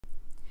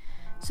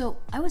So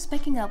I was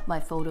backing up my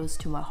photos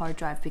to my hard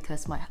drive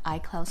because my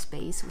iCloud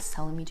space was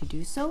telling me to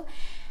do so,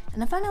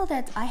 and I found out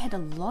that I had a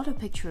lot of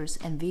pictures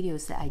and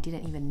videos that I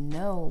didn't even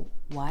know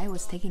why I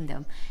was taking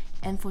them,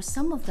 and for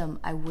some of them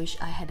I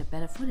wish I had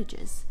better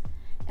footages.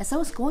 As I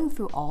was going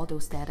through all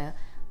those data,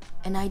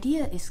 an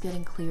idea is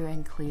getting clearer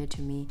and clearer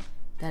to me.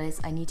 That is,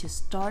 I need to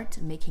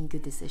start making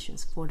good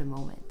decisions for the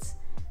moment,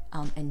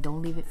 and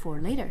don't leave it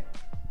for later.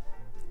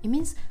 It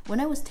means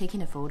when I was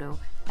taking a photo,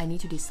 I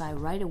need to decide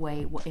right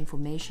away what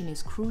information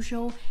is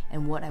crucial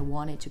and what I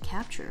wanted to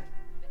capture.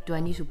 Do I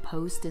need to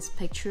post this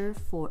picture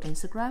for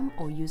Instagram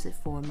or use it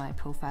for my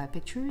profile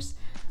pictures?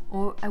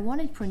 Or I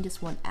want to print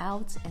this one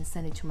out and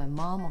send it to my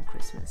mom on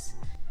Christmas.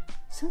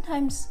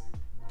 Sometimes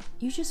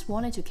you just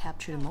wanted to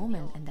capture the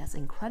moment, and that's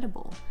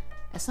incredible.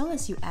 As long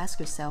as you ask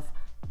yourself,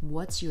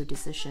 what's your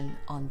decision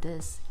on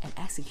this, and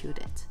execute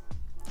it.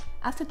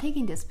 After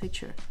taking this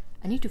picture,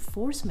 I need to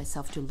force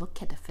myself to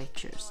look at the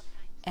pictures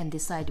and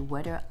decide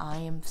whether I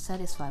am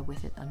satisfied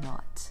with it or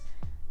not.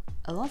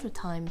 A lot of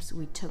times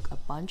we took a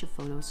bunch of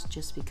photos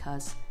just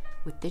because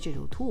with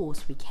digital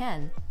tools we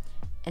can,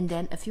 and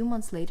then a few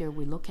months later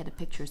we look at the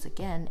pictures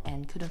again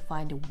and couldn't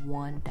find the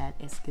one that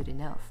is good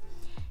enough.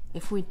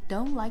 If we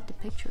don't like the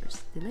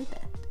pictures, delete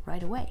it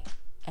right away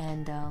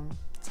and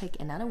take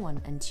another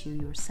one until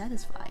you're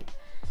satisfied.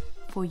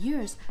 For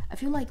years, I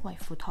feel like my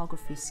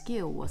photography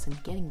skill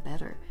wasn't getting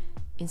better.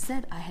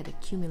 Instead, I had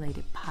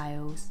accumulated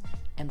piles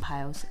and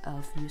piles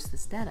of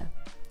useless data.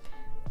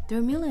 There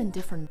are a million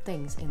different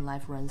things in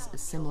life runs a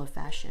similar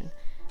fashion.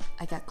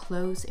 I got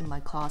clothes in my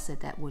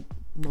closet that would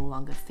no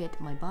longer fit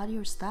my body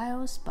or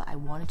styles, but I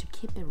wanted to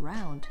keep it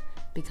around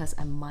because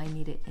I might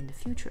need it in the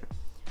future.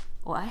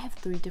 Or I have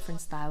 3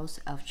 different styles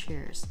of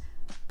chairs,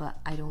 but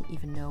I don't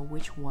even know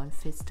which one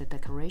fits the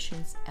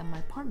decorations at my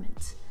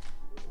apartment.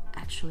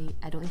 Actually,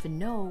 I don't even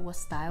know what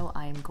style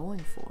I am going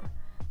for,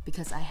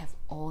 because I have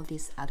all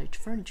these other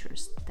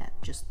furnitures that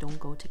just don't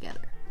go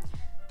together.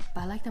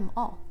 But I like them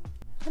all.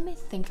 Let me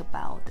think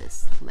about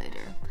this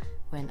later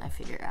when I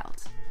figure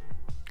out.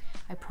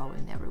 I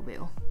probably never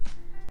will.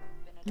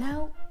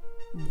 Now,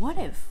 what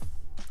if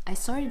I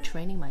started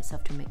training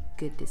myself to make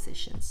good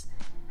decisions?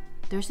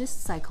 There's this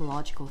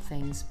psychological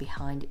things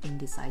behind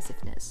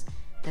indecisiveness.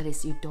 That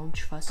is, you don't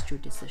trust your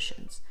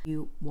decisions.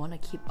 You want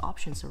to keep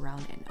options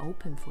around and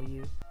open for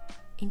you.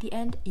 In the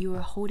end, you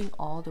are holding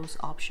all those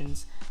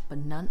options, but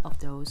none of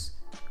those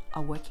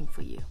are working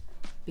for you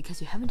because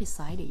you haven't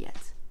decided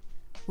yet.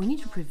 We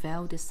need to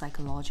prevail this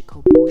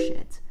psychological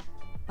bullshit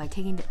by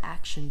taking the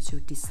action to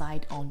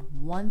decide on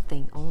one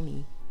thing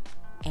only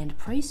and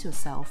praise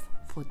yourself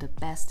for the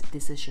best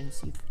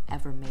decisions you've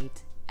ever made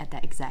at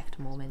that exact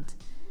moment.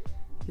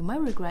 You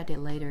might regret it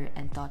later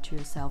and thought to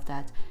yourself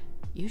that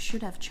you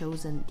should have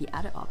chosen the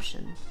other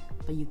option,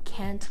 but you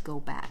can't go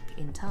back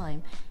in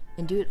time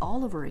and do it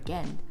all over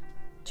again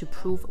to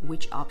prove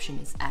which option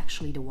is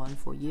actually the one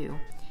for you.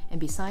 And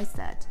besides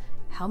that,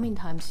 how many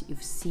times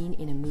you've seen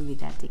in a movie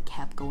that they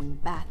kept going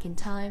back in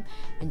time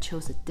and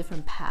chose a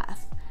different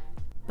path,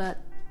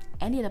 but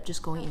ended up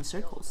just going in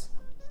circles?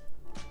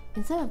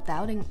 Instead of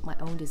doubting my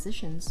own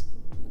decisions,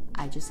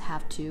 I just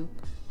have to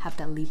have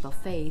that leap of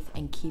faith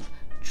and keep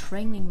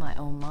training my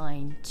own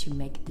mind to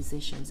make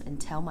decisions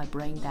and tell my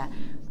brain that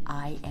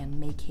I am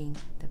making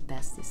the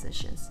best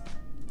decisions.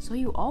 So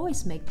you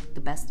always make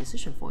the best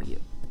decision for you.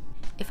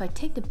 If I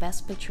take the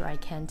best picture I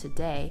can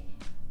today,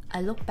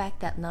 I look back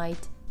that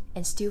night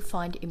and still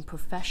find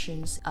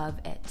imperfections of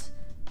it,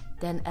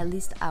 then at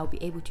least I'll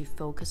be able to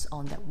focus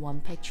on that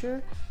one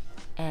picture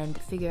and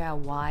figure out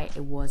why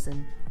it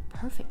wasn't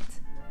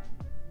perfect.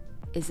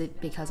 Is it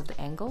because of the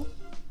angle,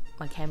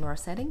 my camera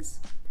settings,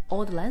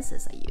 or the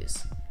lenses I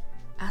use?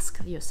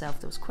 Ask yourself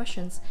those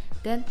questions,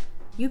 then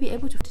you'll be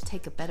able to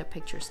take better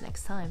pictures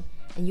next time,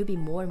 and you'll be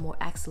more and more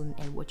excellent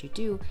at what you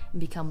do and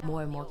become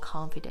more and more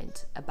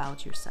confident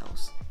about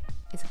yourselves.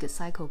 It's a good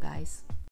cycle, guys.